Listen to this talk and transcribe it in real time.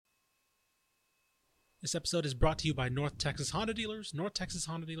This episode is brought to you by North Texas Honda Dealers. North Texas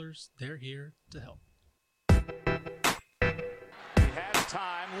Honda Dealers, they're here to help. He has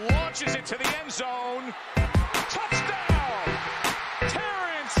time, launches it to the end zone. Touchdown!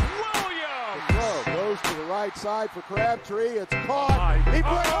 Terrence Williams! The throw goes to the right side for Crabtree. It's caught. He's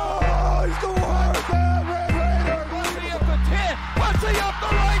going hard down, Red Raider. Was he up the 10? Was he up the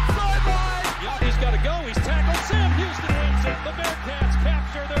right sideline? Yeah, he's got to go. He's tackled. Sam Houston wins it. The Bearcats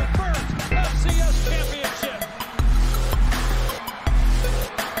capture their first FCS championship.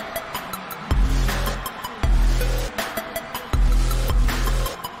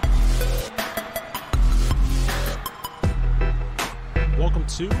 Welcome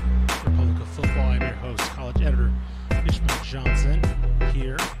to Republic of Football. I'm your host, college editor Ishmael Johnson,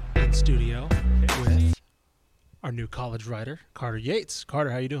 here in studio with our new college writer, Carter Yates.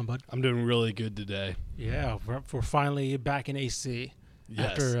 Carter, how you doing, bud? I'm doing really good today. Yeah, we're finally back in AC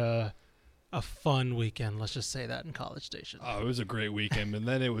after a fun weekend. Let's just say that in College Station. Oh, it was a great weekend, and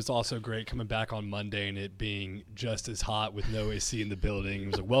then it was also great coming back on Monday and it being just as hot with no AC in the building. It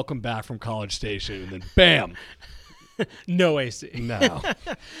was a welcome back from College Station, and then bam. No AC. No.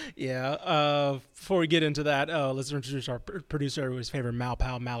 Yeah. Before we get into that, let's introduce our producer, everybody's favorite Mal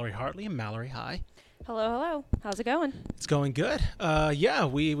Pal, Mallory Hartley. And Mallory, hi. Hello. How's it going? It's going good. Yeah,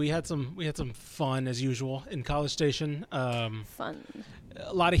 we had some fun as usual in College Station. Fun.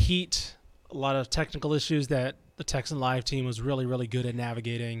 A lot of heat, a lot of technical issues that the Texan Live team was really, really good at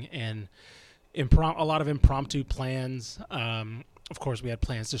navigating, and a lot of impromptu plans. Of course, we had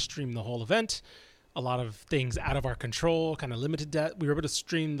plans to stream the whole event. A lot of things out of our control, kind of limited that. We were able to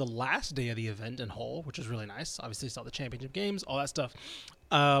stream the last day of the event in whole, which was really nice. Obviously, saw the championship games, all that stuff.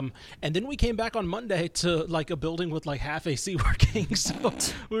 And then we came back on Monday to like a building with like half AC working. So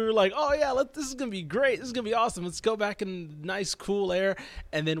we were like, oh yeah, this is going to be great. This is going to be awesome. Let's go back in nice, cool air.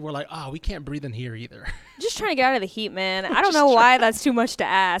 And then we're like, we can't breathe in here either. Just trying to get out of the heat, man. I don't know why that's too much to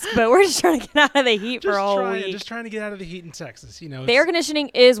ask, but we're just trying to get out of the heat for a whole week. Just trying to get out of the heat in Texas. You know, the air conditioning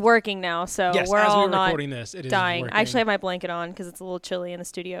is working now, so yes, we're as all we're not recording this, it dying. is working. I actually have my blanket on because it's a little chilly in the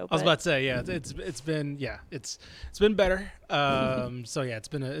studio. I was about to say, yeah, it's been better. So yeah, it's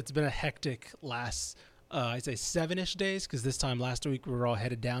been a hectic last I'd say 7-ish days, because this time last week we were all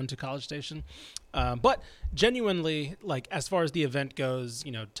headed down to College Station. But genuinely, like, as far as the event goes,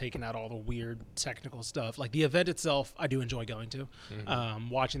 you know, taking out all the weird technical stuff, like the event itself, I do enjoy going to,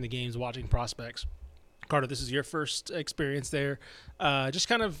 watching the games, watching prospects. Carter, this is your first experience there. Just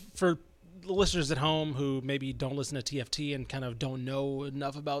kind of for the listeners at home who maybe don't listen to TFT and kind of don't know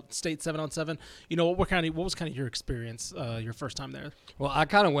enough about State 7-on-7, you know, what was kind of your experience, your first time there? Well, I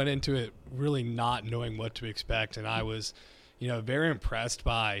kind of went into it really not knowing what to expect, and I was, you know, very impressed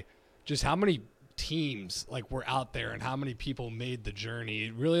by just how many teams like were out there and how many people made the journey.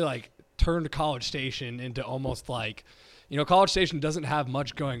 It really like turned College Station into almost like, you know, College Station doesn't have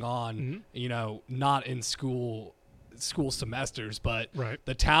much going on, you know, not in school semesters, but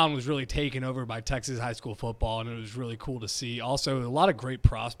the town was really taken over by Texas high school football, and it was really cool to see. Also, a lot of great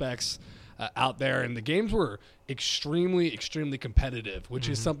prospects out there, and the games were extremely competitive, which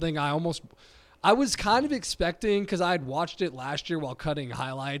is something I was kind of expecting, because I had watched it last year while cutting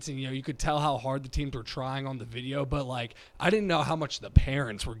highlights, and, you know, you could tell how hard the teams were trying on the video, but, like, I didn't know how much the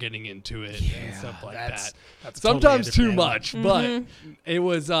parents were getting into it and stuff like that. That's sometimes totally too much, but it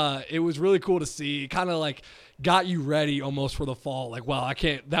was really cool to see. Kind of, like, got you ready almost for the fall. Like, wow,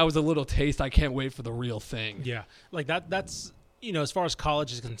 that was a little taste. I can't wait for the real thing. Yeah, like that's, you know, as far as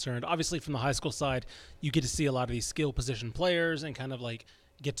college is concerned, obviously from the high school side, you get to see a lot of these skill position players and kind of, like,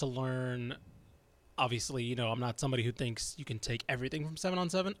 get to learn. Obviously, you know, I'm not somebody who thinks you can take everything from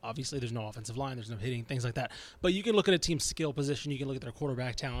 7-on-7. Obviously, there's no offensive line, there's no hitting, things like that. But you can look at a team's skill position, you can look at their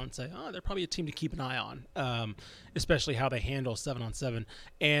quarterback talent and say, they're probably a team to keep an eye on, especially how they handle 7-on-7.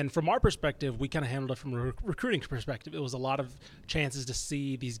 And from our perspective, we kind of handled it from a recruiting perspective. It was a lot of chances to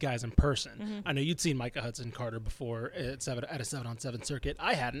see these guys in person. I know you'd seen Micah Hudson Carter before at a 7-on-7 circuit.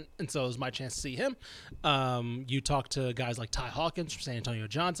 I hadn't, and so it was my chance to see him. You talked to guys like Ty Hawkins from San Antonio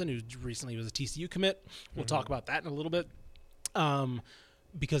Johnson, who recently was a TCU commit. We'll talk about that in a little bit,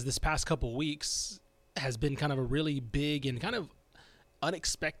 because this past couple weeks has been kind of a really big and kind of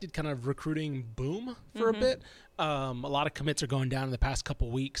unexpected kind of recruiting boom for a bit. A lot of commits are going down in the past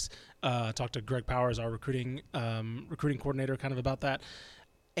couple weeks. Talked to Greg Powers, our recruiting coordinator, kind of about that.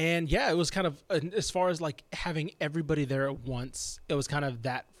 And yeah, it was kind of, as far as like having everybody there at once, it was kind of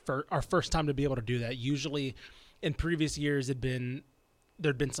that for our first time to be able to do that. Usually in previous years,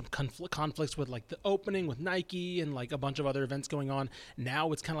 there'd been some conflicts with like the opening with Nike and like a bunch of other events going on.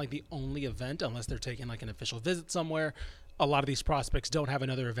 Now it's kind of like the only event, unless they're taking like an official visit somewhere, a lot of these prospects don't have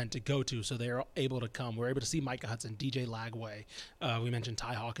another event to go to, so they're able to come. We're able to see Micah Hudson, DJ Lagway. We mentioned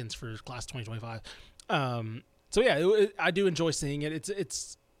Ty Hawkins for class 2025. So yeah, I do enjoy seeing it.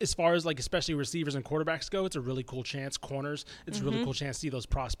 It's as far as like especially receivers and quarterbacks go, it's a really cool chance. Corners, it's a really cool chance to see those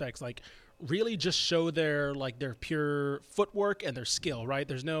prospects like really just show their pure footwork and their skill. Right?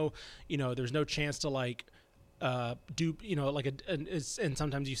 There's no chance to like do and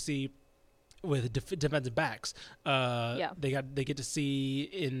sometimes you see with defensive backs, they get to see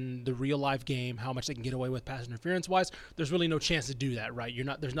in the real life game how much they can get away with pass interference wise. There's really no chance to do that, right?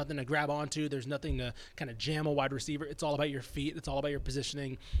 There's nothing to grab onto. There's nothing to kind of jam a wide receiver. It's all about your feet. It's all about your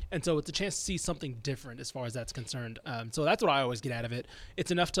positioning, and so it's a chance to see something different as far as that's concerned. So that's what I always get out of it.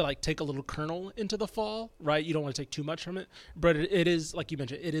 It's enough to like take a little kernel into the fall, right? You don't want to take too much from it, but it is like you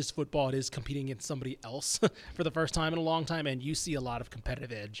mentioned, it is football. It is competing against somebody else for the first time in a long time, and you see a lot of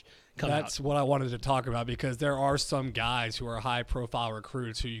competitive edge. That's what I wanted to talk about, because there are some guys who are high-profile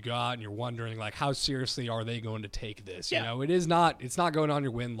recruits who you go out and you're wondering, like, how seriously are they going to take this? Yeah. It's not going on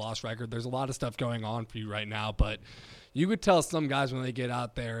your win-loss record. There's a lot of stuff going on for you right now, but you could tell some guys when they get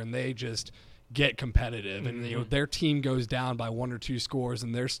out there and they just get competitive and their team goes down by 1 or 2 scores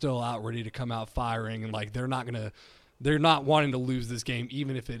and they're still out ready to come out firing, and like they're not wanting to lose this game,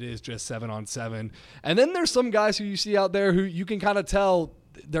 even if it is just 7-on-7. And then there's some guys who you see out there who you can kind of tell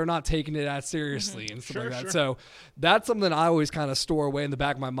they're not taking it as seriously and stuff like that. Sure. So that's something I always kind of store away in the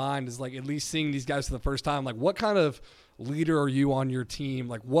back of my mind, is like at least seeing these guys for the first time. Like, what kind of leader are you on your team?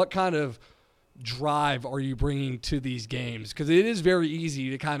 Like, what kind of drive are you bringing to these games? Because it is very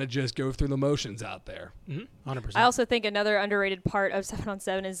easy to kind of just go through the motions out there. 100%. I also think another underrated part of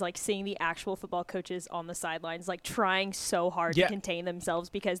 7-on-7 is like seeing the actual football coaches on the sidelines, like trying so hard to contain themselves,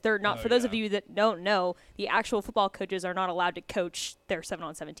 because they're not, for those of you that don't know, the actual football coaches are not allowed to coach their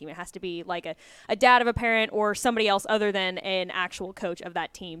 7-on-7 team. It has to be like a dad of a parent or somebody else other than an actual coach of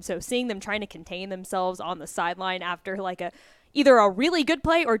that team. So seeing them trying to contain themselves on the sideline after like either a really good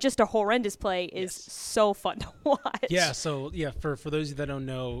play or just a horrendous play is so fun to watch. Yeah, so for those of you that don't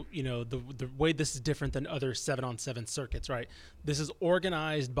know, the way this is different than other 7-on-7 circuits, right? This is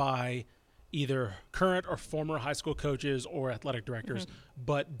organized by either current or former high school coaches or athletic directors,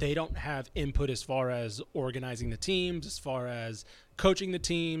 but they don't have input as far as organizing the teams, as far as coaching the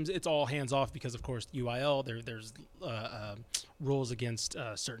teams. It's all hands off because, of course, UIL, there's rules against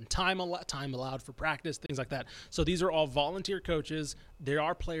certain time allowed for practice, things like that. So these are all volunteer coaches. There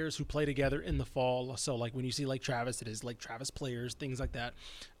are players who play together in the fall. So like when you see Lake Travis, it is Lake Travis players, things like that.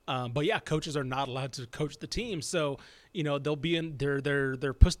 But yeah, coaches are not allowed to coach the team. So, they'll be in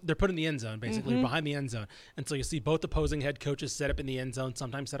they're put in the end zone, basically behind the end zone. And so you see both opposing head coaches set up in the end zone,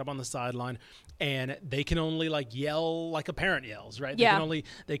 sometimes set up on the sideline, and they can only like yell like a parent yells, right? Yeah.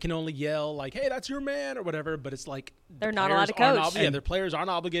 They can only yell like, "Hey, that's your man," or whatever, but it's like they're not allowed to coach. Their players aren't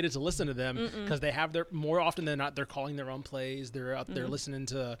obligated to listen to them because they have more often than not, they're calling their own plays. They're out there listening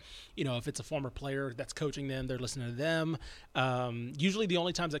to, if it's a former player that's coaching them, they're listening to them. Usually the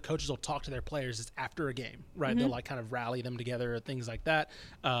only times that coaches will talk to their players is after a game, right? They'll like kind of rally them together, things like that.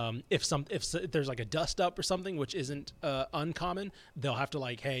 If there's like a dust up or something, which isn't uncommon, they'll have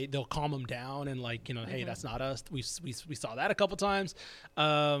to they'll calm them down and hey, that's not us. We saw that a couple times.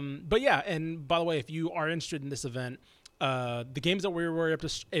 But yeah, and by the way, if you are interested in this event, the games that we were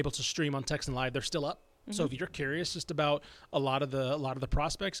able to stream on Texan Live, they're still up. So if you're curious just about a lot of the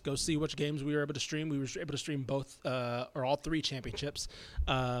prospects, go see which games we were able to stream. We were able to stream both or all 3 championships,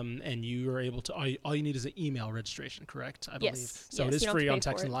 and you are able to. All you need is an email registration, correct? I believe. So it is free on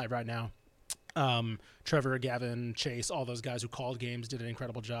Texan Live right now. Trevor, Gavin, Chase, all those guys who called games did an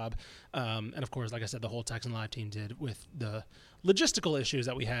incredible job, and of course, like I said, the whole Texan Live team did with the logistical issues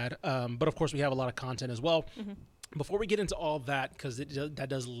that we had. But of course, we have a lot of content as well. Before we get into all that, because that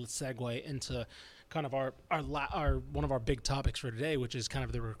does segue into kind of our one of our big topics for today, which is kind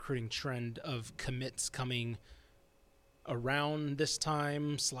of the recruiting trend of commits coming around this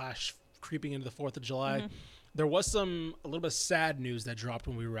time / creeping into the 4th of July. There was a little bit of sad news that dropped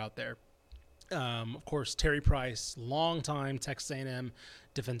when we were out there. Of course, Terry Price, longtime Texas A&M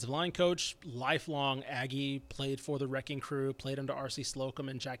defensive line coach, lifelong Aggie, played for the Wrecking Crew, played under R.C. Slocum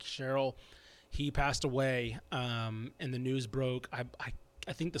and Jackie Sherrill. He passed away, and the news broke.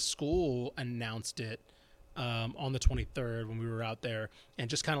 I think the school announced it on the 23rd when we were out there, and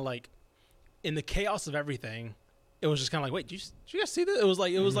just kind of like in the chaos of everything, it was just kind of like, wait, did you guys see that? It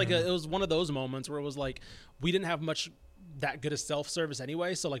was one of those moments where it was like we didn't have much that good of self-service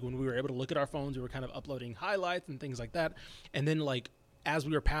anyway. So like when we were able to look at our phones, we were kind of uploading highlights and things like that. And then like as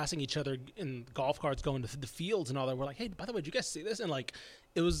we were passing each other in golf carts going to the fields and all that, we're like, hey, by the way, did you guys see this? And like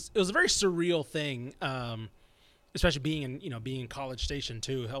it was a very surreal thing. especially being in College Station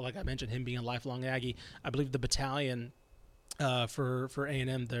too. Like I mentioned, him being a lifelong Aggie. I believe the battalion for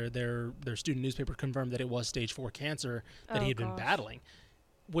A&M, their student newspaper confirmed that it was stage 4 cancer that he had been battling,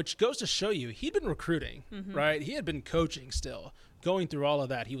 which goes to show you he'd been recruiting, right? He had been coaching still, going through all of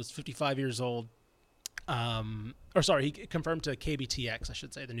that. He was 55 years old. He confirmed to KBTX, I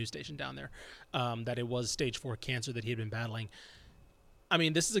should say, the news station down there, that it was stage 4 cancer that he had been battling. I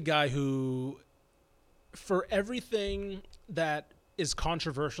mean, this is a guy who, for everything that is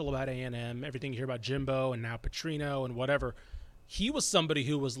controversial about A&M, everything you hear about Jimbo and now Petrino and whatever, he was somebody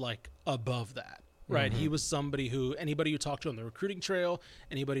who was like above that, right? He was somebody who, anybody you talked to on the recruiting trail,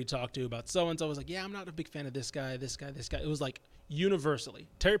 anybody you talked to about so-and-so was like, yeah, I'm not a big fan of this guy. It was like universally.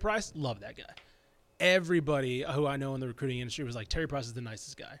 Terry Price, love that guy. Everybody who I know in the recruiting industry was like, Terry Price is the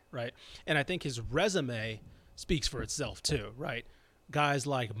nicest guy, right? And I think his resume speaks for itself too, right? Guys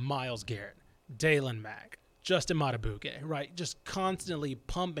like Myles Garrett, Dalen Mack, Justin Matabuke, right? Just constantly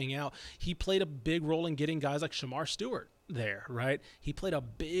pumping out. He played a big role in getting guys like Shamar Stewart there, right? He played a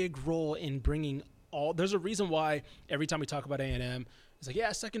big role in bringing all – there's a reason why every time we talk about A&M, it's like,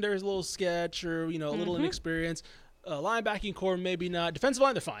 yeah, secondary is a little sketch or, a little inexperienced. Linebacking core, maybe not. Defensive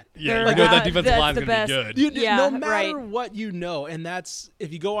line, they're fine. Yeah, you know that defensive line is going to be good. No matter what you know, and that's,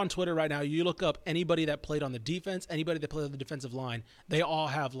 if you go on Twitter right now, you look up anybody that played on the defense, anybody that played on the defensive line, they all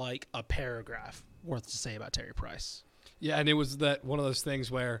have like a paragraph worth to say about Terry Price. Yeah, and it was that one of those things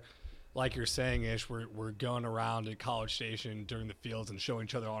where, like you're saying, Ish, we're going around at College Station during the fields and showing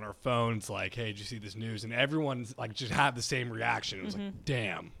each other on our phones, like, hey, did you see this news? And everyone's like just had the same reaction. It was like,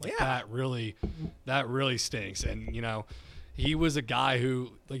 damn, like that really stinks. And he was a guy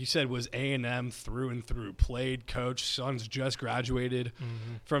who, like you said, was A&M through and through. Played, coached. Son's just graduated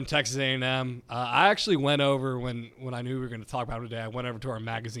from Texas A&M. I actually went over when I knew we were going to talk about it today. I went over to our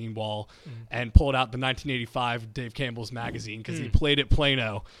magazine wall and pulled out the 1985 Dave Campbell's magazine because he played at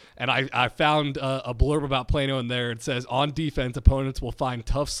Plano. And I found a blurb about Plano in there. It says, on defense, opponents will find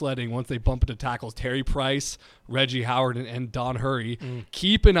tough sledding once they bump into tackles Terry Price, Reggie Howard, and Don Hurry.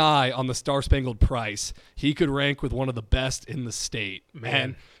 Keep an eye on the Star-Spangled Price. He could rank with one of the best in the state.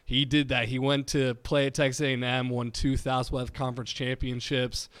 And he did that. He went to play at Texas A&M, won 2 Southwest Conference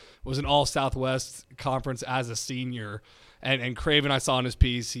championships, was an all-Southwest conference as a senior. And Craven, I saw in his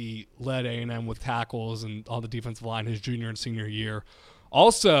piece, he led A&M with tackles and on the defensive line his junior and senior year.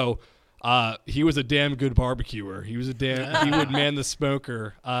 Also, he was a damn good barbecuer. He would man the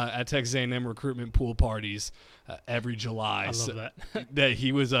smoker at Texas A&M recruitment pool parties every July. I love that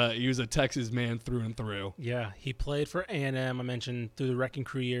he was a Texas man through and through. Yeah, he played for A&M. I mentioned through the Wrecking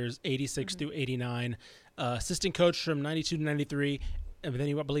Crew years, 86 through 89. Assistant coach from 92 to 93. And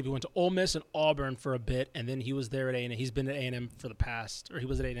then I believe he went to Ole Miss and Auburn for a bit, and then he was there at A&M. He's been at A&M he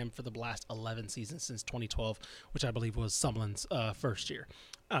was at A&M for the last 11 seasons since 2012, which I believe was Sumlin's first year,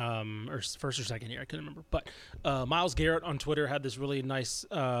 or first or second year. I couldn't remember. But Myles Garrett on Twitter had this really nice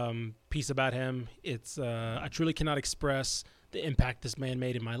piece about him. It's I truly cannot express the impact this man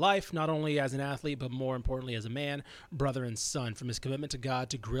made in my life, not only as an athlete, but more importantly as a man, brother, and son. From his commitment to God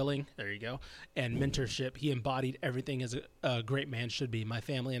to grilling, there you go, and mentorship, he embodied everything as a great man should be. My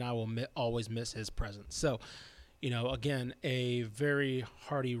family and I will always miss his presence. So, again, a very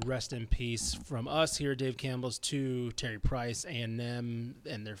hearty rest in peace from us here at Dave Campbell's to Terry Price and them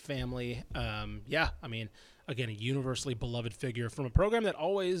and their family. Again, a universally beloved figure from a program that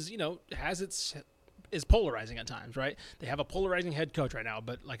always, is polarizing at times, right? They have a polarizing head coach right now,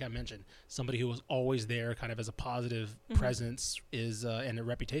 but like I mentioned, somebody who was always there kind of as a positive presence and a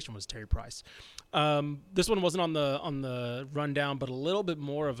reputation was Terry Price. This one wasn't on the rundown, but a little bit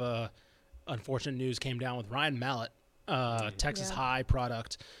more of a unfortunate news came down with Ryan Mallett, Texas High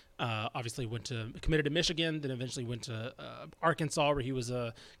product. Obviously committed to Michigan, then eventually went to Arkansas, where he was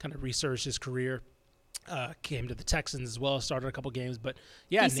kind of resurged his career. Came to the Texans as well, started a couple games, but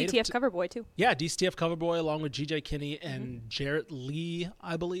DCTF cover boy too. Yeah, DCTF cover boy along with GJ Kinney and Jarrett Lee,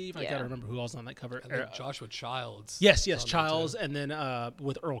 I believe. I gotta remember who else on that cover. And then Joshua Childs. Yes, Childs, and then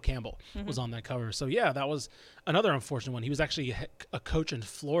with Earl Campbell was on that cover. So yeah, that was another unfortunate one. He was actually a coach in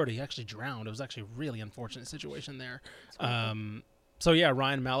Florida. He actually drowned. It was actually a really unfortunate situation there. So yeah,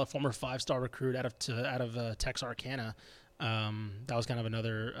 Ryan Mallett, former 5-star recruit out of Texarkana. That was kind of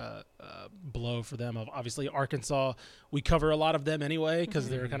another blow for them. Obviously, Arkansas, we cover a lot of them anyway because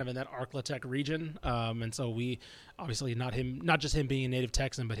they're kind of in that Ark-La-Tech region. And so we obviously not just him being a native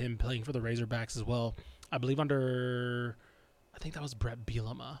Texan, but him playing for the Razorbacks as well. I believe I think that was Brett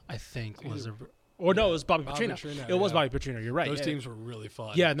Bielema, it was Bobby Petrino. It was Bobby Petrino. You're right. Those teams were really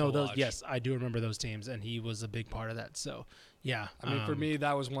fun. Yeah, yes, I do remember those teams, and he was a big part of that. So, yeah. I mean, for me,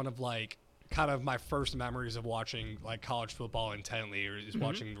 that was one of kind of my first memories of watching like college football intently is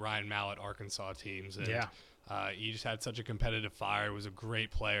watching Ryan Mallett Arkansas teams. And, he just had such a competitive fire. He was a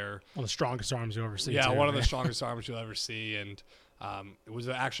great player. One of the strongest arms you'll ever see. Yeah, one of the strongest arms you'll ever see. And it was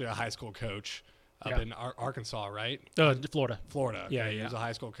actually a high school coach up in Arkansas, right? Florida. Yeah, he was a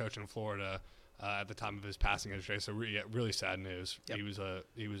high school coach in Florida at the time of his passing yesterday. So really sad news. Yep.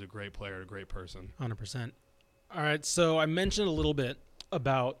 He was a great player, a great person. 100%. All right, so I mentioned a little bit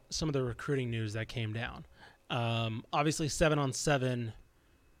about some of the recruiting news that came down. Obviously, 7-on-7,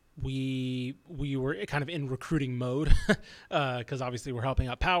 we were kind of in recruiting mode because obviously we're helping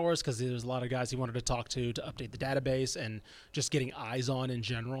out Powers because there's a lot of guys he wanted to talk to update the database and just getting eyes on in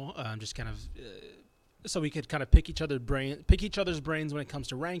general, just kind of so we could kind of pick each other's brains when it comes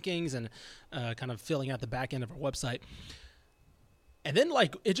to rankings and kind of filling out the back end of our website. And then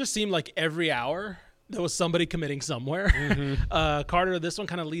like it just seemed like every hour there was somebody committing somewhere. Carter, this one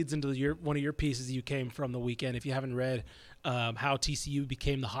kind of leads into one of your pieces you came from the weekend. If you haven't read how TCU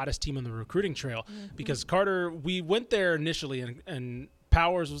became the hottest team on the recruiting trail, because Carter, we went there initially and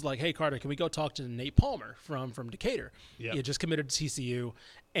Powers was like, "Hey Carter, can we go talk to Nate Palmer from Decatur? He had just committed to TCU."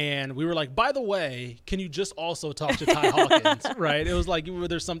 And we were like, by the way, can you just also talk to Ty Hawkins, right? It was like,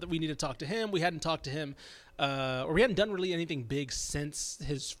 there's something we need to talk to him. We hadn't talked to him, or we hadn't done really anything big since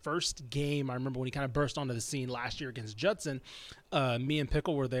his first game. I remember when he kind of burst onto the scene last year against Judson. Me and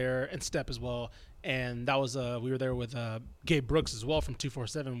Pickle were there, and Step as well. And that was we were there with Gabe Brooks as well from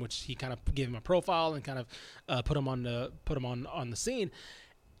 247, which he kind of gave him a profile and kind of put him on the scene.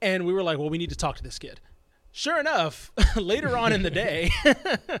 And we were like, well, we need to talk to this kid. Sure enough, later on in the day,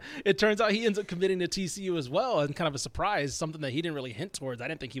 it turns out he ends up committing to TCU as well, and kind of a surprise, something that he didn't really hint towards. I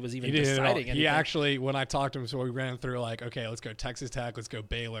didn't think he was even deciding anything. He actually, when I talked to him, so we ran through like, okay, let's go Texas Tech, let's go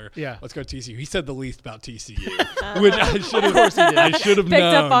Baylor, let's go TCU. He said the least about TCU, which I should have known.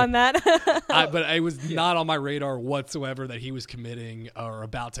 Picked up on that. But it was not on my radar whatsoever that he was committing or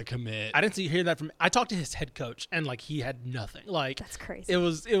about to commit. I didn't hear that from. I talked to his head coach, and like he had nothing. Like that's crazy. It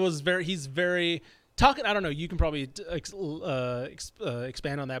was very. He's very. Talking, I don't know, you can probably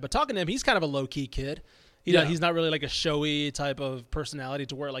expand on that, but talking to him, he's kind of a low-key kid. He's not really like a showy type of personality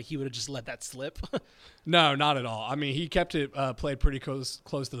to where like he would have just let that slip. No, not at all. I mean, he kept it played pretty close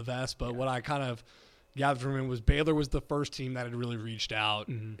to the vest, but what I kind of gathered from him was Baylor was the first team that had really reached out.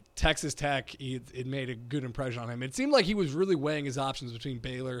 Texas Tech, it made a good impression on him. It seemed like he was really weighing his options between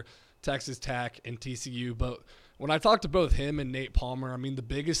Baylor, Texas Tech, and TCU, but when I talked to both him and Nate Palmer, I mean, the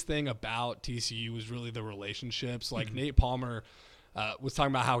biggest thing about TCU was really the relationships. Like Nate Palmer was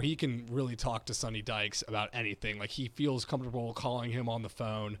talking about how he can really talk to Sonny Dykes about anything. Like he feels comfortable calling him on the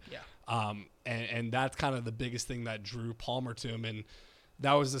phone. And that's kind of the biggest thing that drew Palmer to him. And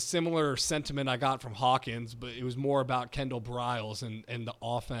that was a similar sentiment I got from Hawkins, but it was more about Kendall Briles and the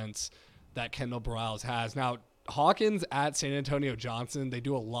offense that Kendall Briles has. Now, Hawkins at San Antonio Johnson, they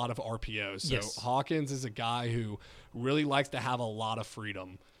do a lot of RPOs. So Hawkins is a guy who really likes to have a lot of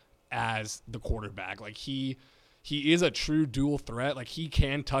freedom as the quarterback. Like he is a true dual threat. Like he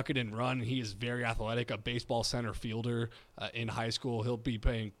can tuck it and run. He is very athletic, a baseball center fielder in high school. He'll be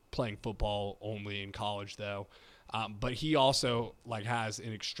playing football only in college though. But he also like has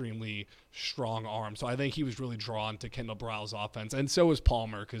an extremely strong arm. So I think he was really drawn to Kendall Briles' offense. And so is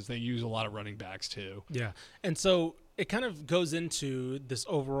Palmer because they use a lot of running backs too. Yeah. And so it kind of goes into this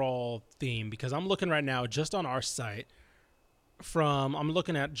overall theme because I'm looking right now just on our site I'm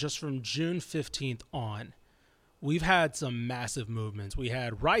looking at just from June 15th on. We've had some massive movements. We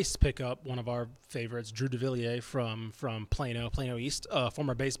had Rice pick up one of our favorites, Drew DeVilliers from Plano East,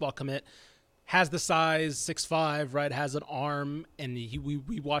 former baseball commit. Has the size, 6'5", right? Has an arm, and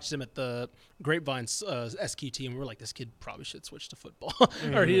we watched him at the Grapevine SQT, and we were like, this kid probably should switch to football,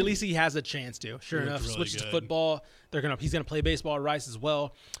 or at least he has a chance to. Sure enough, really switches to football. He's gonna play baseball at Rice as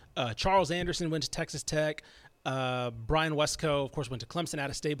well. Charles Anderson went to Texas Tech. Brian Westco, of course, went to Clemson out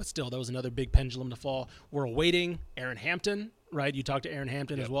of state, but still, that was another big pendulum to fall. We're awaiting Aaron Hampton, right? You talked to Aaron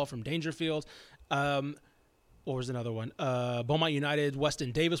Hampton as well from Dangerfield. What was another one? Beaumont United,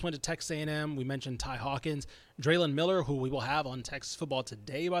 Weston Davis went to Texas A&M. We mentioned Ty Hawkins. Draylon Miller, who we will have on Texas Football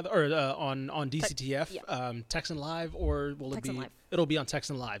Today, on DCTF, Texan Live, or will it be? Live. It'll be on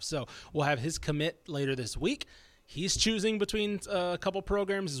Texan Live. So we'll have his commit later this week. He's choosing between a couple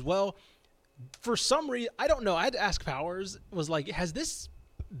programs as well. For some reason, I don't know. I had to ask Powers, was like, has this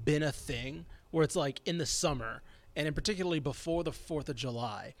been a thing where it's like in the summer, and in particularly before the 4th of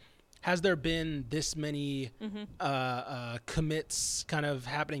July, has there been this many commits kind of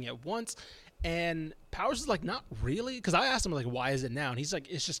happening at once? And Powers is like, not really. Because I asked him, like, why is it now? And he's like,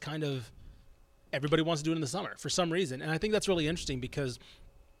 it's just kind of everybody wants to do it in the summer for some reason. And I think that's really interesting because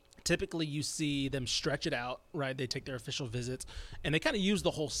typically you see them stretch it out, right? They take their official visits, and they kind of use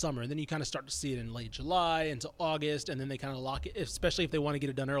the whole summer. And then you kind of start to see it in late July into August, and then they kind of lock it, especially if they want to get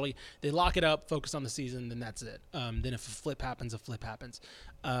it done early. They lock it up, focus on the season, then that's it. Then if a flip happens, a flip happens.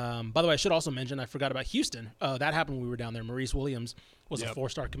 By the way, I should also mention, I forgot about Houston. That happened when we were down there. Maurice Williams was a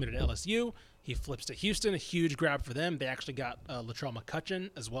 4-star committed to LSU. He flips to Houston, a huge grab for them. They actually got Latrell McCutcheon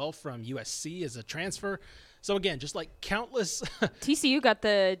as well from USC as a transfer. So, again, just like countless. TCU got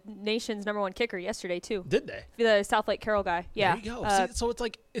the nation's #1 kicker yesterday, too. Did they? The South Lake Carroll guy. Yeah. There you go. See, so it's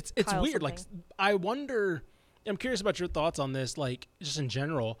like, it's Kyle weird. something. Like, I wonder, I'm curious about your thoughts on this, like, just in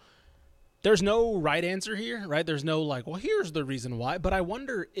general. There's no right answer here, right? There's no, like, well, here's the reason why. But I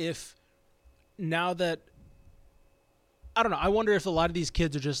wonder if now that, I don't know, I wonder if a lot of these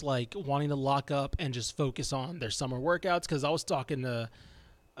kids are just, like, wanting to lock up and just focus on their summer workouts. Because I was talking to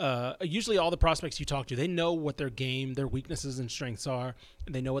usually all the prospects you talk to, they know what their game, their weaknesses and strengths are.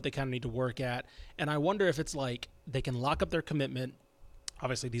 And they know what they kind of need to work at. And I wonder if it's like they can lock up their commitment.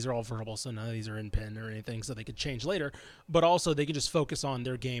 Obviously, these are all verbal, so none of these are in pen or anything, so they could change later. But also, they can just focus on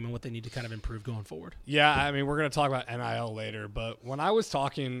their game and what they need to kind of improve going forward. Yeah, I mean, we're going to talk about NIL later, but when I was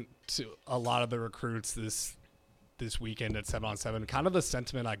talking to a lot of the recruits this weekend at 7-on-7, kind of the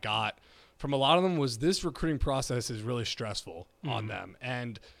sentiment I got from a lot of them was this recruiting process is really stressful on them.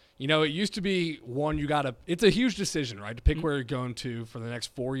 And, you know, it used to be it's a huge decision, right? To pick where you're going to for the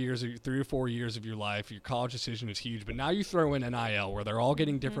next 4 years, 3 to 4 years of your life. Your college decision is huge. But now you throw in NIL where they're all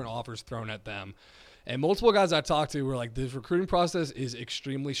getting different offers thrown at them. And multiple guys I talked to were like, this recruiting process is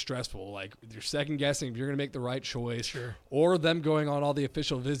extremely stressful. Like, you're second guessing if you're going to make the right choice, or them going on all the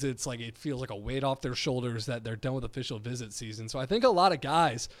official visits. Like, it feels like a weight off their shoulders that they're done with official visit season. So I think a lot of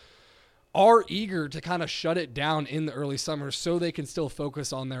guys are eager to kind of shut it down in the early summer so they can still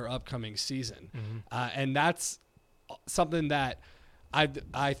focus on their upcoming season. And that's something that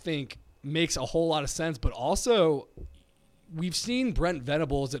I think makes a whole lot of sense. But also, we've seen Brent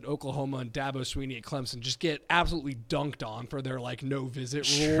Venables at Oklahoma and Dabo Swinney at Clemson just get absolutely dunked on for their, like, no visit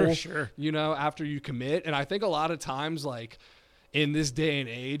rule, you know, after you commit. And I think a lot of times, like, in this day and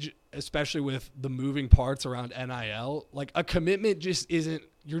age, especially with the moving parts around NIL, like, a commitment just isn't,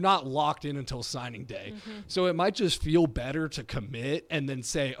 you're not locked in until signing day. So it might just feel better to commit and then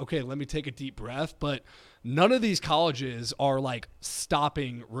say, okay, let me take a deep breath. But none of these colleges are, like,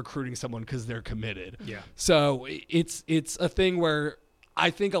 stopping recruiting someone because they're committed. Yeah. So it's a thing where I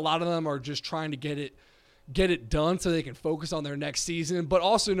think a lot of them are just trying to get it done so they can focus on their next season, but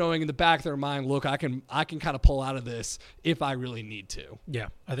also knowing in the back of their mind, look, I can kind of pull out of this if I really need to. Yeah,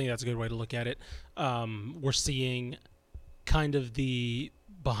 I think that's a good way to look at it. We're seeing kind of the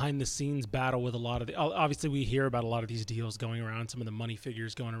behind-the-scenes battle with a lot of the – obviously, we hear about a lot of these deals going around, some of the money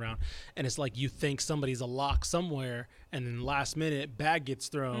figures going around, and it's like you think somebody's a lock somewhere, and then last minute, bag gets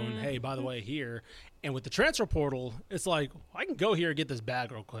thrown, hey, by the way, here. And with the transfer portal, it's like, I can go here and get this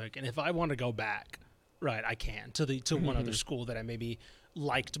bag real quick, and if I want to go back – right, I can to one other school that I maybe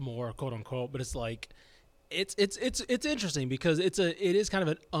liked more, quote unquote. But it's like, it's interesting because it is kind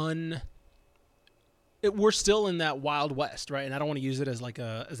of we're still in that Wild West, right? And I don't want to use it as like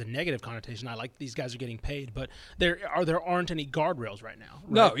as a negative connotation. I like these guys are getting paid, but there aren't any guardrails right now.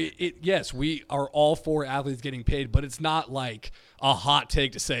 Right? No, yes, we are all for athletes getting paid, but it's not like a hot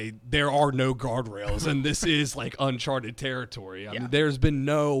take to say there are no guardrails and this is like uncharted territory. I mean, there's been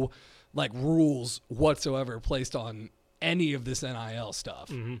no like rules whatsoever placed on any of this NIL stuff.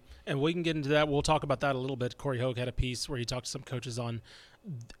 And we can get into that. We'll talk about that a little bit. Corey Hogue had a piece where he talked to some coaches on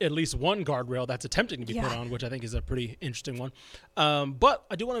at least one guardrail that's attempting to be put on, which I think is a pretty interesting one. But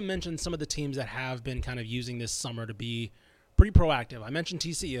I do want to mention some of the teams that have been kind of using this summer to be pretty proactive. I mentioned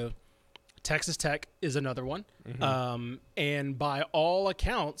TCU. Texas Tech is another one. And by all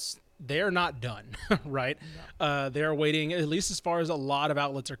accounts, they're not done, right? No. They're waiting, at least as far as a lot of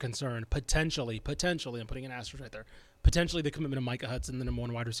outlets are concerned, potentially, I'm putting an asterisk right there, potentially the commitment of Micah Hudson, the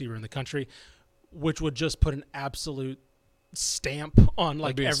 #1 wide receiver in the country, which would just put an absolute stamp on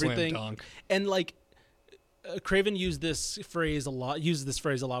like everything. And like Craven used this phrase a lot,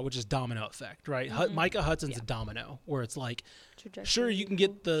 which is domino effect, right? Micah Hudson's a domino, where it's like, sure, you can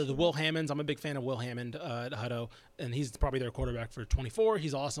get the Will Hammonds. I'm a big fan of Will Hammond at Hutto, and he's probably their quarterback for 24.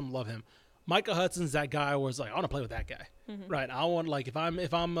 He's awesome, love him. Micah Hudson's that guy where it's like, I want to play with that guy, right? I want, like, if I'm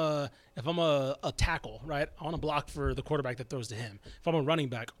a tackle, right? I want to block for the quarterback that throws to him. If I'm a running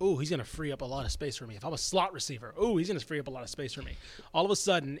back, he's going to free up a lot of space for me. If I'm a slot receiver, he's going to free up a lot of space for me. All of a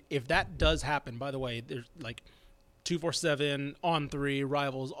sudden, if that does happen, by the way, there's like 247, On3,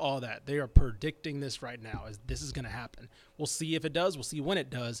 Rivals, all that. They are predicting this right now. This is going to happen. We'll see if it does. We'll see when it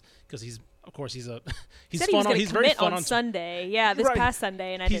does, because he's fun. He's very fun on Sunday. Yeah, this past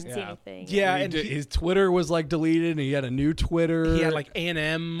Sunday, and I didn't see anything. Yeah, and his Twitter was like deleted, and he had a new Twitter. He had like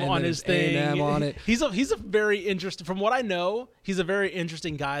A&M on his thing. A&M on it. He's a very interesting. From what I know, he's a very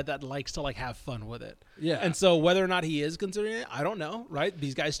interesting guy that likes to like have fun with it. Yeah. And so whether or not he is considering it, I don't know. Right?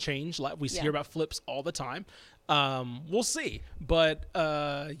 These guys change. We hear about flips all the time. We'll see. But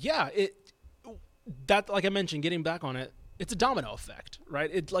like I mentioned, getting back on it. It's a domino effect, right?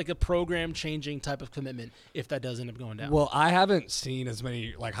 It's like a program-changing type of commitment if that does end up going down. Well, I haven't seen as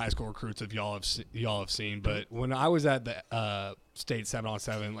many like high school recruits as y'all have seen, but when I was at the state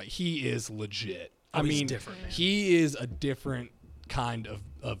 7-on-7, like he is legit. I mean, different, man. He is a different kind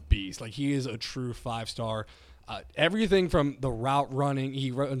of beast. Like he is a true 5-star. Everything from the route running, he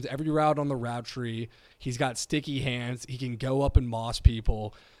runs every route on the route tree. He's got sticky hands. He can go up and moss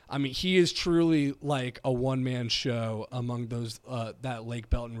people. I mean, he is truly like a one-man show among those that Lake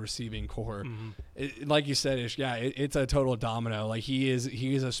Belton receiving core. Mm-hmm. Like you said, Ish, it's a total domino. Like he is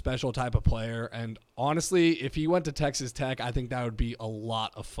a special type of player, and honestly, if he went to Texas Tech, I think that would be a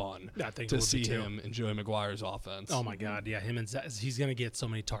lot of fun to see him enjoy McGuire's offense. Oh my God, yeah, him and Zach, he's gonna get so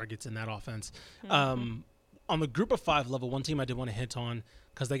many targets in that offense. Mm-hmm. On the Group of 5 level, one team I did want to hit on,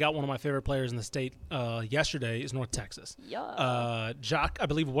 because they got one of my favorite players in the state yesterday, is North Texas. Yeah. Jacques, I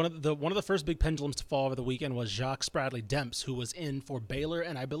believe one of the first big pendulums to fall over the weekend was Jacques Spradley Demps, who was in for Baylor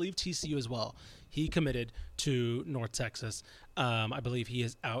and I believe TCU as well. He committed to North Texas. I believe he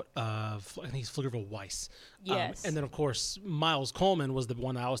is out of, I think he's Pflugerville Weiss. Yes. And then, of course, Miles Coleman was the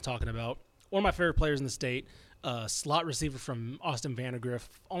one I was talking about. One of my favorite players in the state, slot receiver from Austin Vandergriff,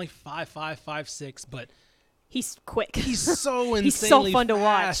 only 5'5", 5'6", but he's quick. He's so insanely He's so fun to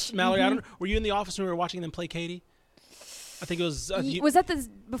fast. watch. Mallory, Mm-hmm. were you in the office when we were watching them play Katy? I think it was. Was that the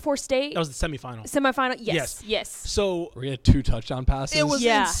before state? That was the semifinal. Semifinal? Yes. So we had 2 touchdown passes. It was.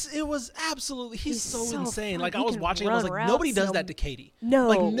 It was absolutely. He's so insane. Fun. Like he I was watching, I was like, nobody does that to Katy. No,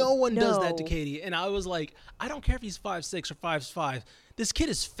 like no one does that to Katy. And I was like, I don't care if he's 5'6" or 5'5". This kid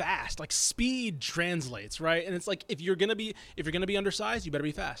is fast. Like speed translates, right? And it's like if you're gonna be undersized, you better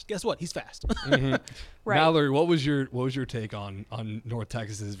be fast. Guess what? He's fast. Mm-hmm. Right. Mallory, what was your take on North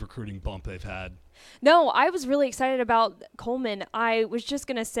Texas's recruiting bump they've had? No, I was really excited about Coleman. I was just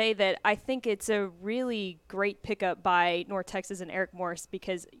going to say that I think it's a really great pickup by North Texas and Eric Morse,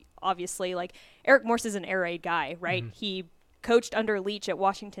 because obviously, like, Eric Morse is an air raid guy, right? Mm-hmm. He coached under Leach at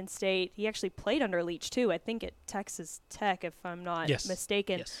Washington State. He actually played under Leach, too, I think at Texas Tech, if I'm not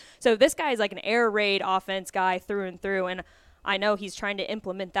mistaken. Yes. So this guy is like an air raid offense guy through and through, and I know he's trying to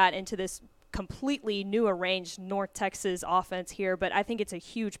implement that into this completely new arranged North Texas offense here, but I think it's a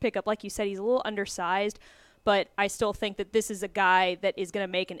huge pickup. Like you said, he's a little undersized, but I still think that this is a guy that is going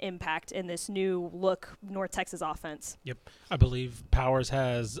to make an impact in this new look North Texas offense. Yep. I believe Powers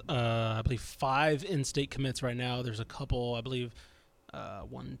has 5 in-state commits right now. There's a couple, I believe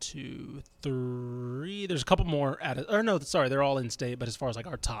 1, 2, 3. There's a couple more they're all in-state, but as far as like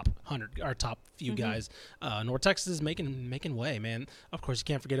our top 100, our top few guys, North Texas is making way, man. Of course, you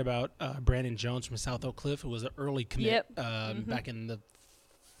can't forget about Brandon Jones from South Oak Cliff, who was an early commit back in the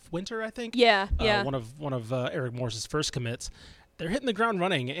winter, I think. Yeah. One of Eric Morse's first commits. They're hitting the ground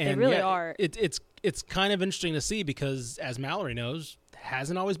running, and they really are. It's kind of interesting to see, because as Mallory knows,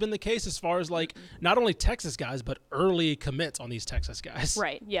 hasn't always been the case as far as like not only Texas guys but early commits on these Texas guys.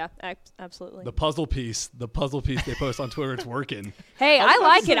 Right. Yeah. Absolutely. The puzzle piece they post on Twitter, it's working. Hey, I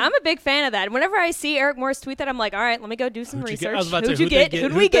like it. I'm a big fan of that. Whenever I see Eric Morse tweet that, I'm like, all right, let me go do some research. Who'd you get?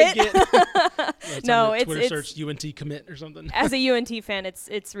 Who'd we get? No, it's search UNT commit or something. As a UNT fan,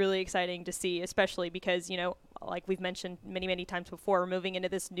 it's really exciting to see, especially because, you know, like we've mentioned many times before, we're moving into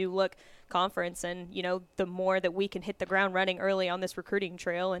this new look conference, and you know, the more that we can hit the ground running early on this recruiting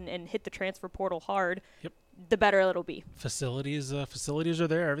trail and hit the transfer portal hard, the better it'll be. Facilities are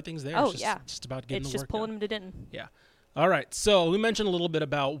there, everything's there. Oh, it's just about getting the work just pulling done. them to Denton. Yeah. All right, so we mentioned a little bit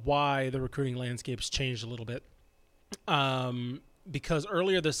about why the recruiting landscape's changed a little bit, because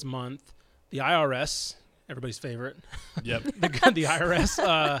earlier this month, the IRS, everybody's favorite, the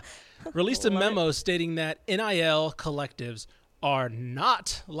IRS released a memo stating that NIL collectives are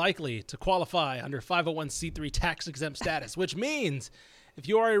not likely to qualify under 501c3 tax-exempt status, which means if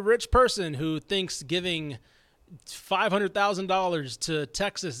you are a rich person who thinks giving $500,000 to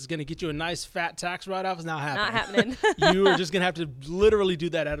Texas is going to get you a nice fat tax write-off, is not happening. You are just going to have to literally do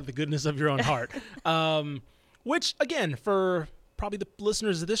that out of the goodness of your own heart. Which, again, for probably the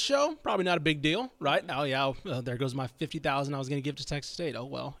listeners of this show, probably not a big deal, right? Oh yeah, there goes my $50,000 I was going to give to Texas State. Oh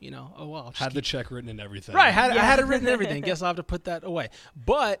well, Had the check written and everything. Right, I had it written and everything. Guess I'll have to put that away.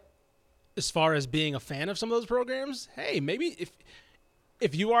 But as far as being a fan of some of those programs, hey, maybe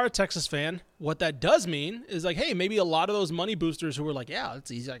if you are a Texas fan, what that does mean is like, hey, maybe a lot of those money boosters who were like, yeah,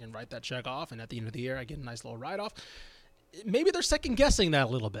 it's easy, I can write that check off, and at the end of the year, I get a nice little write-off. Maybe they're second-guessing that a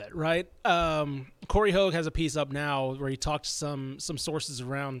little bit, right? Corey Hogue has a piece up now where he talked to some sources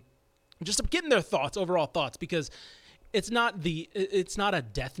around just getting their thoughts, overall thoughts, because it's not a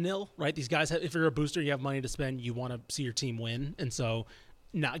death knell, right? These guys, if you're a booster, you have money to spend, you want to see your team win, and so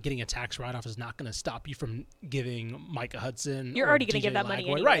not getting a tax write-off is not going to stop you from giving Micah Hudson. You're already going to give that money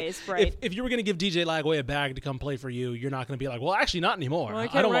anyways, right? If you were going to give DJ Lagway a bag to come play for you, you're not going to be like, well, actually not anymore. Well,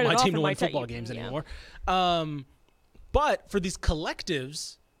 I don't want my team to win football games anymore. But for these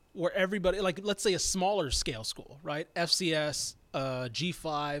collectives where everybody, like let's say a smaller scale school, right? FCS,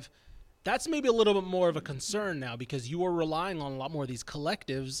 G5, that's maybe a little bit more of a concern now because you are relying on a lot more of these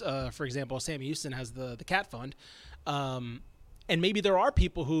collectives. For example, Sam Houston has the Cat Fund. And maybe there are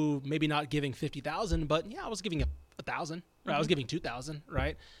people who maybe not giving 50,000, but I was giving 1,000, right? I was giving 2,000,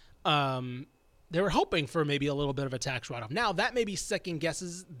 right? They were hoping for maybe a little bit of a tax write-off. Now that maybe second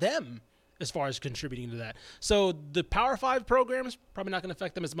guesses them as far as contributing to that. So the Power 5 programs probably not going to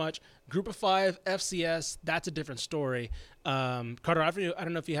affect them as much. Group of 5, FCS, that's a different story. Carter, I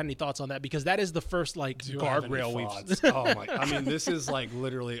don't know if you had any thoughts on that because that is the first guardrail we've. Oh my! I mean, this is like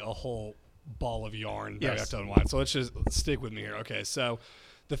literally a whole ball of yarn that we have to unwind. So let's stick with me here. Okay, so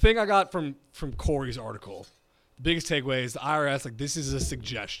the thing I got from Corey's article, the biggest takeaway is the IRS, like this is a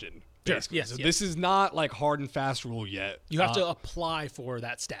suggestion. Basically. Yes, so this is not like hard and fast rule yet. You have to apply for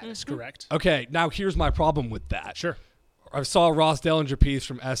that status, correct? Okay, now here's my problem with that. Sure. I saw a Ross Dellinger piece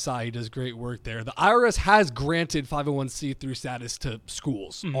from SI. He does great work there. The IRS has granted 501c3 status to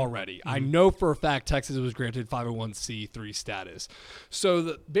schools already. Mm-hmm. I know for a fact Texas was granted 501c3 status.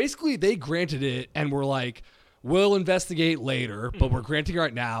 So basically they granted it and were like, we'll investigate later, but we're granting it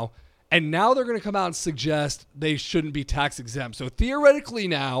right now. And now they're going to come out and suggest they shouldn't be tax exempt. So theoretically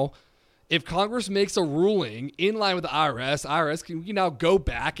now, if Congress makes a ruling in line with the IRS can now go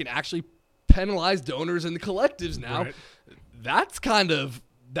back and actually penalize donors and the collectives now. Right. That's kind of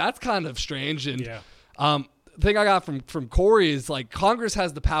strange. And the thing I got from Corey is like Congress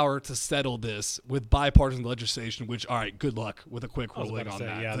has the power to settle this with bipartisan legislation, which, all right, good luck with a quick ruling on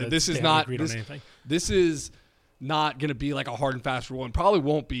that. Yeah, this is not going to be like a hard and fast rule and probably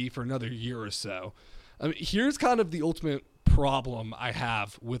won't be for another year or so. I mean, here's kind of the ultimate problem I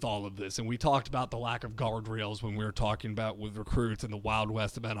have with all of this. And we talked about the lack of guardrails when we were talking about with recruits and the Wild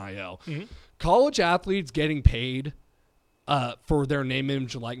West of NIL. Mm-hmm. College athletes getting paid for their name,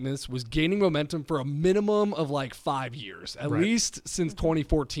 image, and likeness was gaining momentum for a minimum of like 5 years, at least since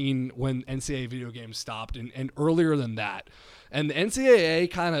 2014 when NCAA video games stopped and earlier than that. And the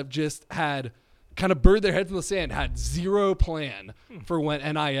NCAA kind of buried their heads in the sand, had zero plan for when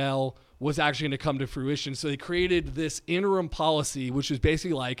NIL was actually going to come to fruition. So they created this interim policy, which is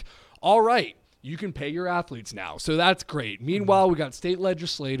basically like, all right, you can pay your athletes now. So that's great. Meanwhile, we got state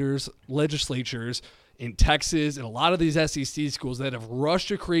legislatures in Texas and a lot of these SEC schools that have rushed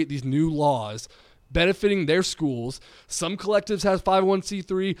to create these new laws benefiting their schools. Some collectives have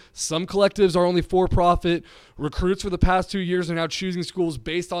 501c3. Some collectives are only for-profit. Recruits for the past 2 years are now choosing schools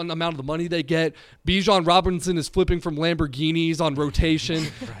based on the amount of the money they get. Bijan Robinson is flipping from Lamborghinis on rotation.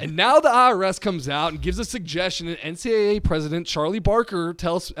 And now the IRS comes out and gives a suggestion. And NCAA President Charlie Barker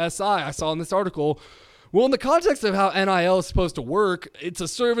tells SI, I saw in this article, well, in the context of how NIL is supposed to work, it's a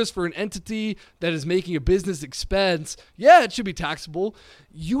service for an entity that is making a business expense. Yeah, it should be taxable.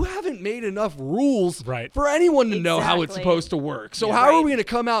 You haven't made enough rules for anyone to know how it's supposed to work. So how are we going to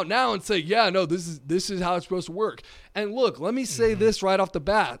come out now and say, yeah, no, this is how it's supposed to work? And look, let me say this right off the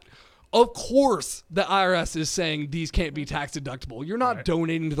bat. Of course, the IRS is saying these can't be tax deductible. You're not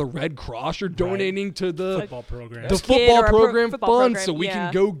donating to the Red Cross. You're donating to the football program, fund, so we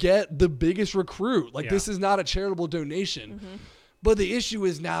can go get the biggest recruit. Like this is not a charitable donation. Mm-hmm. But the issue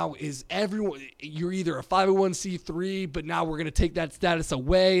is now is everyone. You're either a 501c3, but now we're going to take that status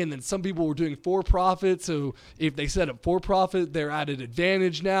away. And then some people were doing for-profit, so if they set up for-profit, they're at an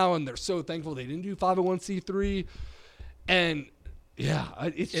advantage now, and they're so thankful they didn't do 501c3. And yeah,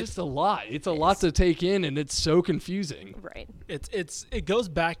 it's just a lot. It's a lot to take in, and it's so confusing. Right. It goes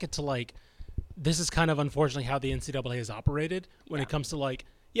back into like, this is kind of unfortunately how the NCAA has operated when it comes to like,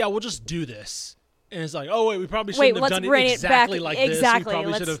 yeah, we'll just do this. And it's like, oh, wait, we probably shouldn't have done it exactly like this. We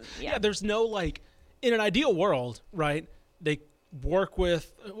probably should have. Yeah, there's no like, in an ideal world, right, they work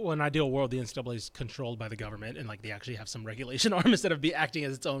with, well, in an ideal world, the NCAA is controlled by the government and like they actually have some regulation arm instead of acting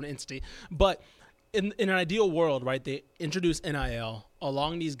as its own entity. But in an ideal world, right, they introduce NIL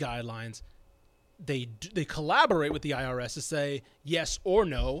along these guidelines. They collaborate with the IRS to say yes or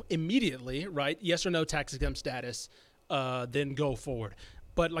no immediately, right? Yes or no tax exempt status, then go forward.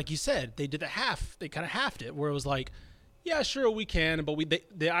 But like you said, they did they kind of halved it, where it was like, yeah, sure, we can, but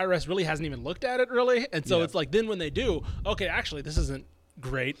the IRS really hasn't even looked at it, really. And so it's like, then when they do, okay, actually, this isn't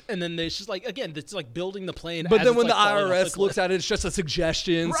great. And then it's just like, again, it's like building the plane. But then when the IRS looks at it, it's just a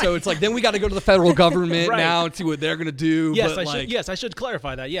suggestion. Right. So it's like, then we got to go to the federal government now and see what they're going to do. Yes, but I should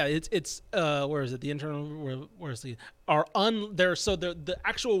clarify that. Yeah, it's where is it? The internal, where's the, the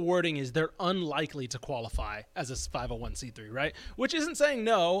actual wording is they're unlikely to qualify as a 501c3, right? Which isn't saying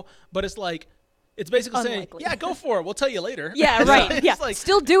no, but it's like, it's basically saying, yeah, go for it. We'll tell you later. Yeah, right. Yeah, like,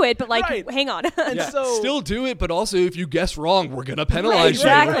 still do it, but like, hang on. So, still do it, but also if you guess wrong, we're gonna penalize you.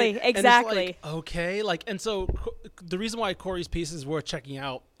 Exactly, exactly. Like, okay, like, and so the reason why Corey's piece is worth checking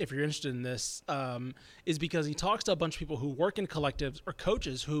out if you're interested in this is because he talks to a bunch of people who work in collectives or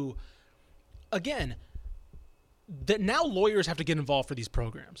coaches who, again, that now lawyers have to get involved for these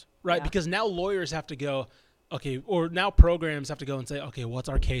programs, right? Yeah. Because now lawyers have to go. Okay, or now programs have to go and say, okay, what's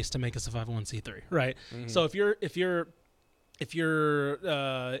our case to make us a 501c3, right? Mm-hmm. So if you're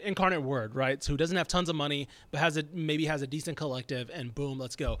Incarnate Word, right, so who doesn't have tons of money but maybe has a decent collective, and boom,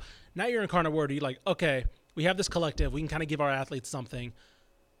 let's go. Now you're Incarnate Word. You're like, okay, we have this collective. We can kind of give our athletes something.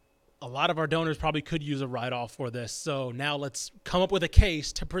 A lot of our donors probably could use a write-off for this. So now let's come up with a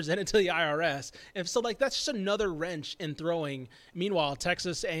case to present it to the IRS. And so like that's just another wrench in throwing. Meanwhile,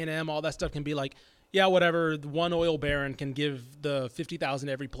 Texas A&M, all that stuff can be like, yeah, whatever. One oil baron can give the $50,000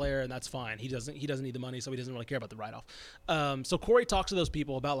 to every player, and that's fine. He doesn't need the money, so he doesn't really care about the write-off. So Corey talks to those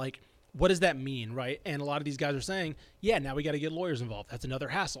people about like, what does that mean, right? And a lot of these guys are saying, yeah, now we got to get lawyers involved. That's another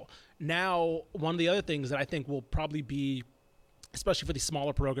hassle. Now, one of the other things that I think will probably be, especially for these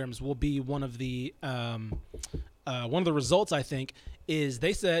smaller programs, will be one of the results, I think, is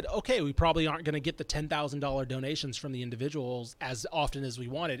they said, okay, we probably aren't going to get the $10,000 donations from the individuals as often as we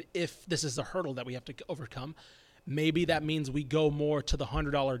wanted if this is a hurdle that we have to overcome. Maybe that means we go more to the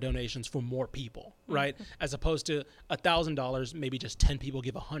 $100 donations for more people, right? As opposed to $1,000, maybe just 10 people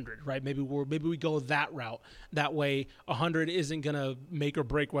give 100, right? Maybe we go that route. That way, 100 isn't gonna make or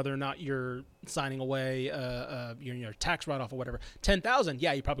break whether or not you're signing away your tax write-off or whatever. 10,000,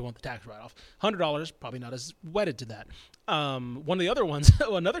 yeah, you probably want the tax write-off. $100, probably not as wedded to that. One of the other ones,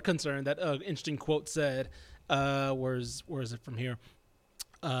 another concern that interesting quote said, where is it from here?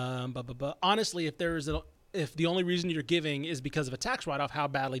 Honestly, if the only reason you're giving is because of a tax write-off, how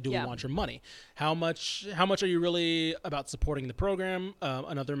badly do we want your money? How much are you really about supporting the program?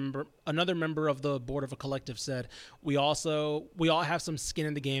 Another member of the board of a collective said, we all have some skin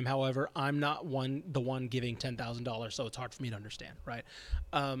in the game. However, I'm not the one giving $10,000, so it's hard for me to understand, right?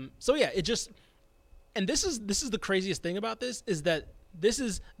 So yeah, it just, and this is the craziest thing about this is that this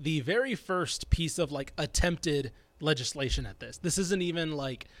is the very first piece of like attempted legislation at this. This isn't even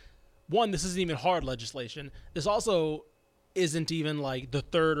like. One, this isn't even hard legislation. This also isn't even like the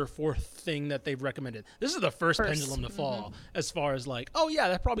third or fourth thing that they've recommended. This is the first pendulum to fall as far as like, oh yeah,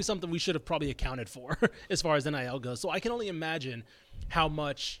 that's probably something we should have probably accounted for as far as NIL goes. So I can only imagine how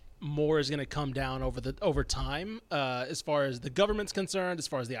much more is going to come down over time as far as the government's concerned, as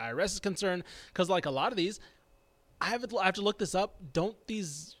far as the IRS is concerned. Because like a lot of these, I have to look this up. Don't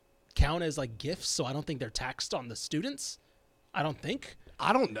these count as like gifts? So I don't think they're taxed on the students. I don't think.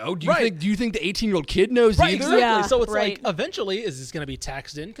 I don't know. Do you think the 18-year-old kid knows right, either? Exactly. Yeah, so it's like eventually is this going to be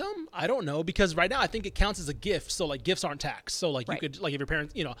taxed income? I don't know because right now I think it counts as a gift. So like gifts aren't taxed. So like you could like if your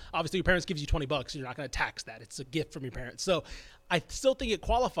parents, obviously your parents gives you $20, you're not going to tax that. It's a gift from your parents. So I still think it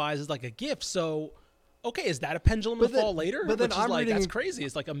qualifies as like a gift. So okay, is that a pendulum to fall later? But then that's crazy.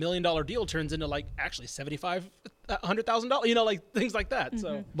 It's like $1 million deal turns into like actually $100,000, like things like that. Mm-hmm.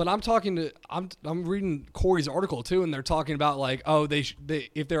 So, but I'm reading Corey's article too, and they're talking about like, oh, they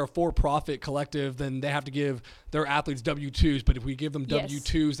if they're a for-profit collective, then they have to give their athletes W-2s. But if we give them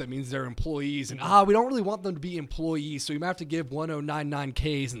W-2s, that means they're employees, and we don't really want them to be employees, so you might have to give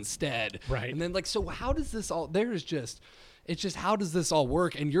 1099Ks instead. Right. And then like, so how does this all? It's just how does this all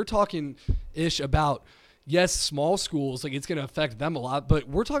work? And you're talking about. Yes, small schools, like it's going to affect them a lot, but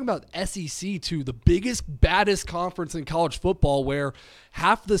we're talking about SEC too, the biggest, baddest conference in college football where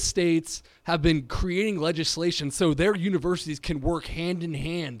half the states have been creating legislation so their universities can work hand in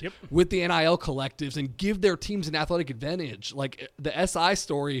hand with the NIL collectives and give their teams an athletic advantage. Like the SI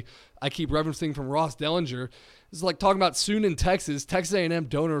story I keep referencing from Ross Dellinger is like talking about soon in Texas A&M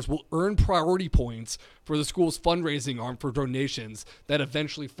donors will earn priority points for the school's fundraising arm for donations that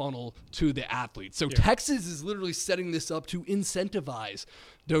eventually funnel to the athletes. So Texas is literally setting this up to incentivize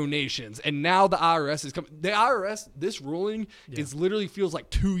donations. And now the IRS is coming. The IRS, this ruling is literally feels like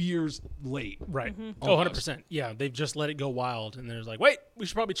 2 years late. Right. Oh, 100%. Yeah, they've just let it go wild. And there's like, wait, we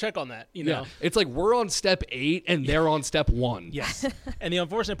should probably check on that. You know? It's like we're on step 8 and they're on step 1. Yes. And the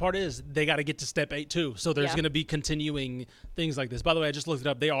unfortunate part is they got to get to step 8 too. So there's going to be continuing things like this. By the way, I just looked it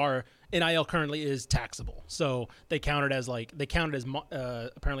up. NIL currently is taxable. So they count it as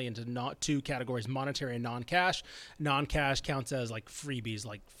apparently into 2 categories, monetary and non-cash. Non-cash counts as like freebies,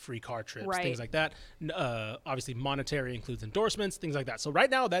 like free car trips, things like that. Obviously monetary includes endorsements, things like that. So right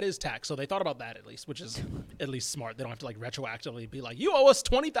now that is tax. So they thought about that at least, which is at least smart. They don't have to like retroactively be like, you owe us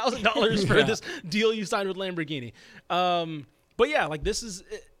 $20,000 for this deal you signed with Lamborghini. But yeah, like this is,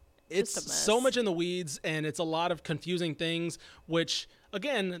 it's so much in the weeds and it's a lot of confusing things, which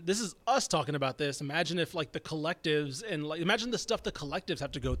again, this is us talking about this. Imagine if like the collectives and like imagine the stuff the collectives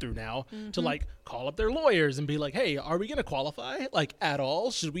have to go through now to like call up their lawyers and be like, hey, are we going to qualify like at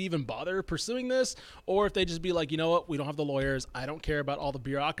all? Should we even bother pursuing this? Or if they just be like, you know what, we don't have the lawyers. I don't care about all the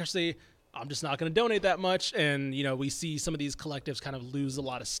bureaucracy. I'm just not going to donate that much. And, you know, we see some of these collectives kind of lose a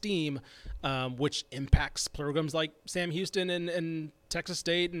lot of steam, which impacts programs like Sam Houston and Texas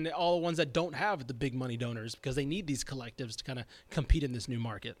State and all the ones that don't have the big money donors because they need these collectives to kind of compete in this new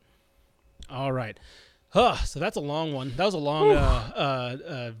market. All right. So that's a long one. That was a long,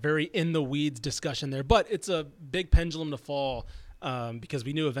 very in the weeds discussion there, but it's a big pendulum to fall because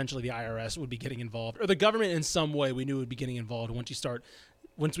we knew eventually the IRS would be getting involved or the government in some way we knew would be getting involved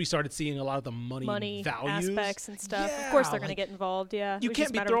once we started seeing a lot of the money values aspects and stuff. Of course they're going to get involved. Yeah. You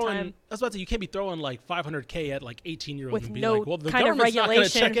can't be throwing, I was about to say, you can't be throwing like $500K at like 18-year-olds with and be no like, well, the kind of government's not going to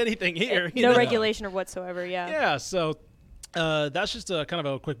regulation. check anything here. No regulation or whatsoever. Yeah. Yeah. So that's just a kind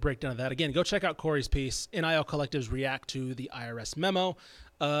of a quick breakdown of that. Again, go check out Corey's piece. NIL collectives react to the IRS memo.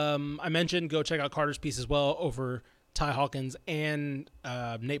 I mentioned go check out Carter's piece as well over Ty Hawkins and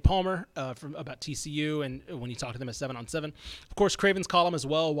Nate Palmer from about TCU and when you talk to them at 7 on 7. Of course, Craven's column as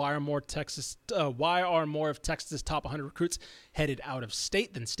well. Why are more of Texas top 100 recruits headed out of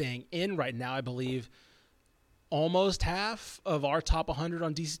state than staying in? Right now, I believe almost half of our top 100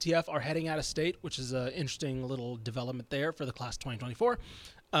 on DCTF are heading out of state, which is an interesting little development there for the class 2024.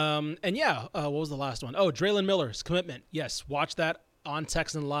 What was the last one? Oh, Draylon Miller's commitment. Yes, watch that on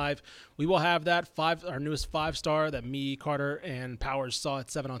Texan Live. We will have that our newest 5-star that me, Carter, and Powers saw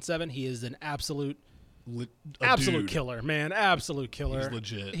at 7 on 7. He is an absolute killer, man. Absolute killer. He's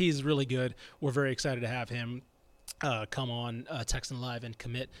legit. He's really good. We're very excited to have him come on Texan Live and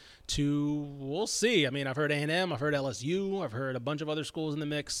commit to, we'll see. I mean, I've heard A&M, I've heard LSU, I've heard a bunch of other schools in the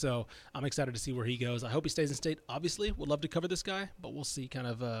mix, so I'm excited to see where he goes. I hope he stays in state. Obviously, would love to cover this guy, but we'll see kind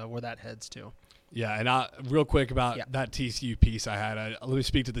of where that heads to. Yeah, and real quick about that TCU piece I had. Let me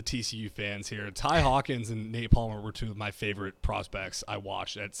speak to the TCU fans here. Ty Hawkins and Nate Palmer were 2 of my favorite prospects I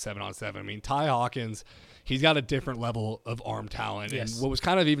watched at 7 on 7. I mean, Ty Hawkins, he's got a different level of arm talent. Yes. And what was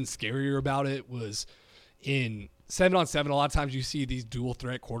kind of even scarier about it was in 7 on 7, a lot of times you see these dual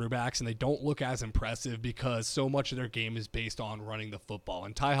threat quarterbacks and they don't look as impressive because so much of their game is based on running the football.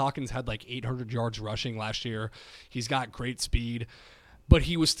 And Ty Hawkins had like 800 yards rushing last year. He's got great speed. But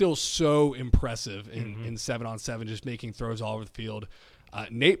he was still so impressive in 7 on 7, just making throws all over the field.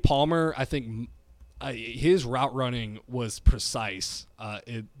 Nate Palmer, I think his route running was precise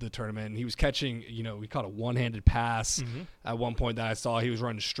in the tournament. And he was catching, we caught a one-handed pass at one point that I saw. He was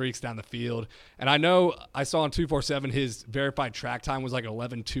running streaks down the field. And I know I saw on 247 his verified track time was like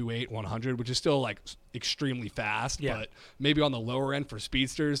 11:28 100, which is still like extremely fast, but maybe on the lower end for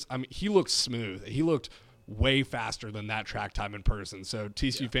speedsters. I mean, he looked smooth. He looked way faster than that track time in person. So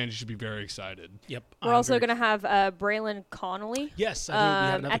TCU fans, you should be very excited. Yep. We're also going to have Braylon Connolly. Yes,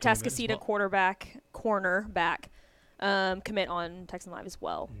 I do. At Atascocita cornerback commit on Texan Live as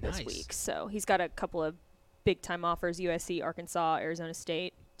well this week. So he's got a couple of big time offers: USC, Arkansas, Arizona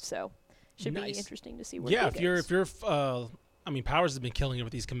State. So should be interesting to see where. Yeah, if you're Powers has been killing it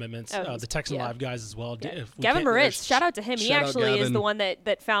with these commitments. The Texan Live guys as well. Yeah. Gavin Moritz, shout out to him. He actually is the one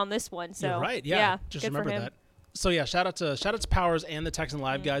that found this one. So you're right. Yeah. Just remember that. So yeah, shout out to Powers and the Texan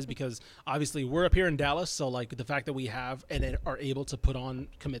Live guys because obviously we're up here in Dallas. So like the fact that we have and are able to put on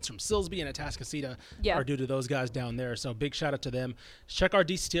commits from Silsbee and Atascocita are due to those guys down there. So big shout out to them. Check our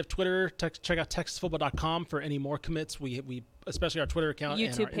DCTF Twitter. Check out TexasFootball.com for any more commits. We especially our Twitter account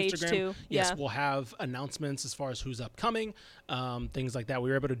YouTube and our page Instagram. too. Yes, we'll have announcements as far as who's upcoming, things like that.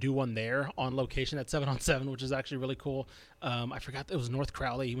 We were able to do one there on location at 7 on 7, which is actually really cool. I forgot it was North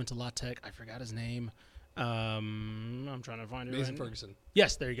Crowley. He went to La Tech. I forgot his name. I'm trying to find it. Mason Ferguson.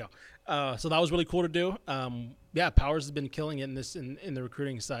 Yes, there you go. So that was really cool to do. Powers has been killing it in the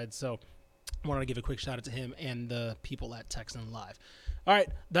recruiting side. So I wanted to give a quick shout out to him and the people at Texan Live. All right,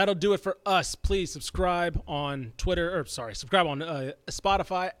 that'll do it for us. Please subscribe on subscribe on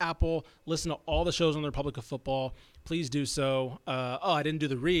Spotify, Apple. Listen to all the shows on the Republic of Football. Please do so. I didn't do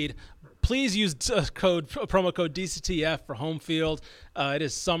the read. Please use promo code DCTF for home field. It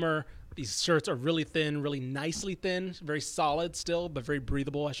is summer. These shirts are really thin, really nicely thin, very solid still, but very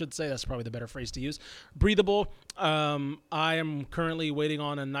breathable, I should say. That's probably the better phrase to use. Breathable. I am currently waiting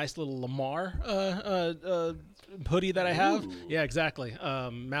on a nice little Lamar hoodie that I have. Ooh. Yeah, exactly.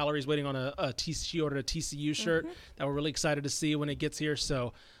 Mallory's waiting on she ordered a TCU shirt that we're really excited to see when it gets here.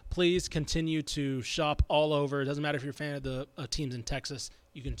 So please continue to shop all over. It doesn't matter if you're a fan of the teams in Texas.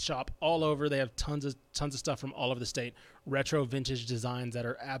 You can shop all over. They have tons of stuff from all over the state. Retro vintage designs that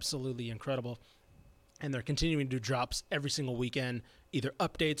are absolutely incredible. And they're continuing to do drops every single weekend, either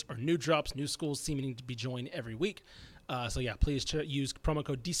updates or new drops, new schools seeming to be joined every week. Please use promo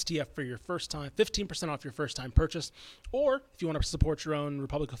code DCTF for your first time, 15% off your first time purchase. Or if you want to support your own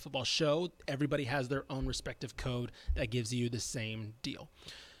Republic of Football show, everybody has their own respective code that gives you the same deal.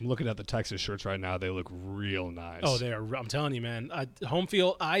 I'm looking at the Texas shirts right now. They look real nice. Oh, they are. I'm telling you, man. Home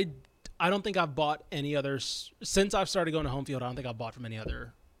field, I don't think I've bought any others. Since I've started going to home field, I don't think I've bought from any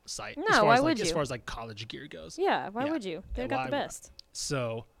other site. No, why would you? As far as college gear goes. Yeah, why would you? They've got the best.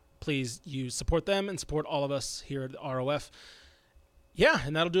 So please, you support them and support all of us here at the ROF. Yeah,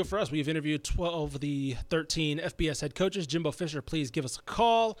 and that'll do it for us. We've interviewed 12 of the 13 FBS head coaches. Jimbo Fisher, please give us a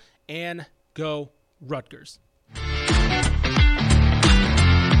call, and go Rutgers.